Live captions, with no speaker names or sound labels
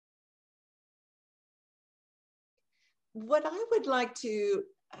what I would like to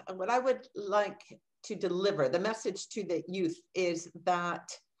deliver, the message to the youth is that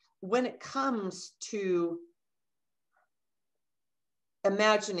when it comes to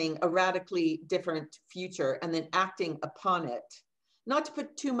imagining a radically different future and then acting upon it, not to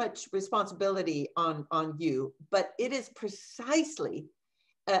put too much responsibility on you, but it is precisely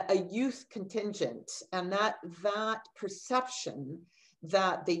a youth contingent, and that perception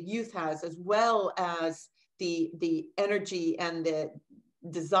that the youth has, as well as the energy and the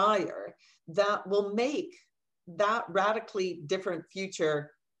desire, that will make that radically different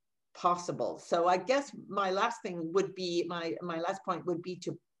future possible. So I guess my last thing would be, my last point would be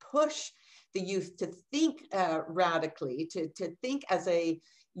to push the youth to think radically, to think as a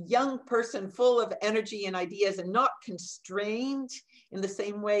young person full of energy and ideas, and not constrained in the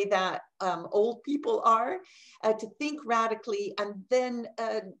same way that old people are, to think radically and then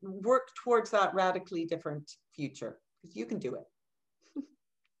work towards that radically different future, because you can do it.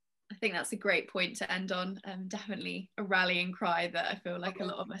 I think that's a great point to end on. Definitely a rallying cry that I feel like a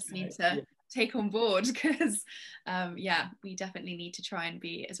lot of us need to take on board, because yeah, we definitely need to try and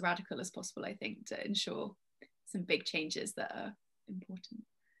be as radical as possible, I think, to ensure some big changes that are important.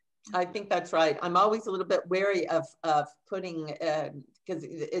 I think that's right. I'm always a little bit wary of putting, because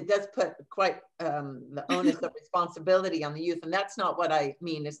it does put quite the onus of responsibility on the youth. And that's not what I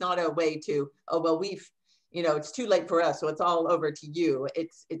mean. It's not a way to, oh, well, it's too late for us, so it's all over to you.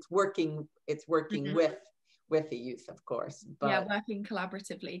 It's working mm-hmm. with the youth, of course. But yeah, working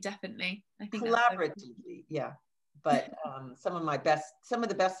collaboratively, definitely. I think collaboratively, yeah. But some of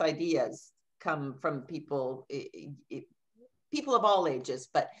the best ideas come from people of all ages,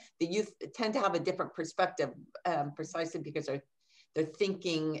 but the youth tend to have a different perspective, precisely because they're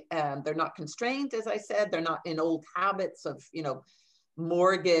thinking, they're not constrained, as I said, they're not in old habits of,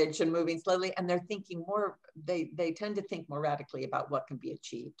 mortgage and moving slowly, and they're thinking more, they tend to think more radically about what can be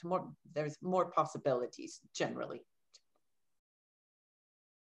achieved. There's more possibilities generally.